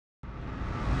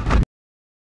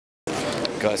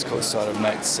Guys caught sight of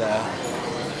mate's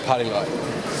party light.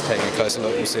 Just taking a closer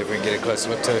look. We'll see if we can get a closer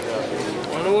look too.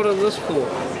 I wonder what is this for?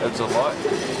 It's a light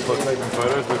for taking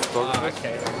photos with photographers.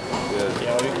 Okay. Yeah.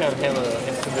 Yeah, we can't have it. It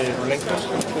has to be relinquished.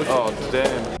 Oh,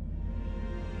 damn.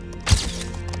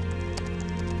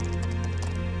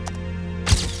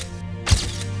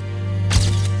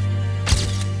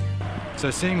 So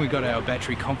seeing we got our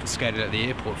battery confiscated at the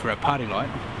airport for our party light,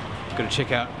 we've got to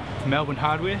check out Melbourne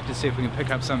Hardware to see if we can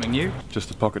pick up something new. Just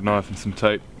a pocket knife and some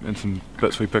tape and some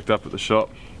bits we picked up at the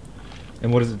shop.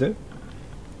 And what does it do?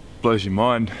 Blows your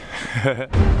mind. Yeah.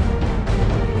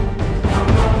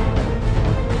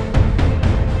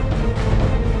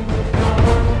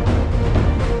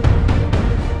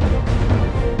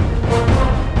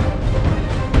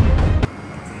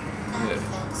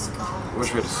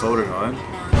 Wish we had a soldering iron.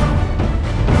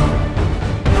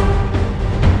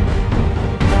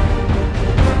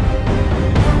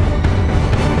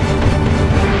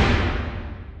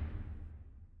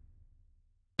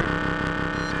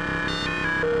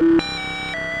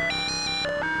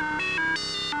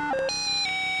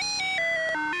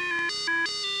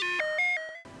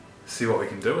 See what we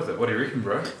can do with it. What do you reckon,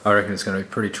 bro? I reckon it's going to be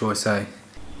pretty choice, eh?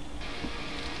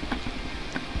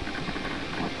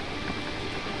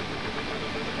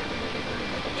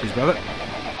 Cheers, brother.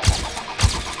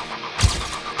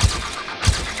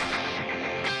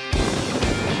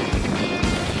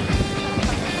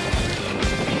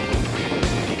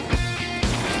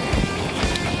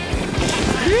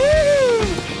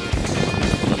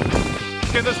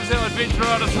 Okay, this is how adventure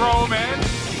artists roll, man.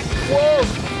 Whoa!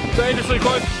 Dangerously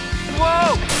close.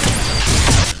 Whoa!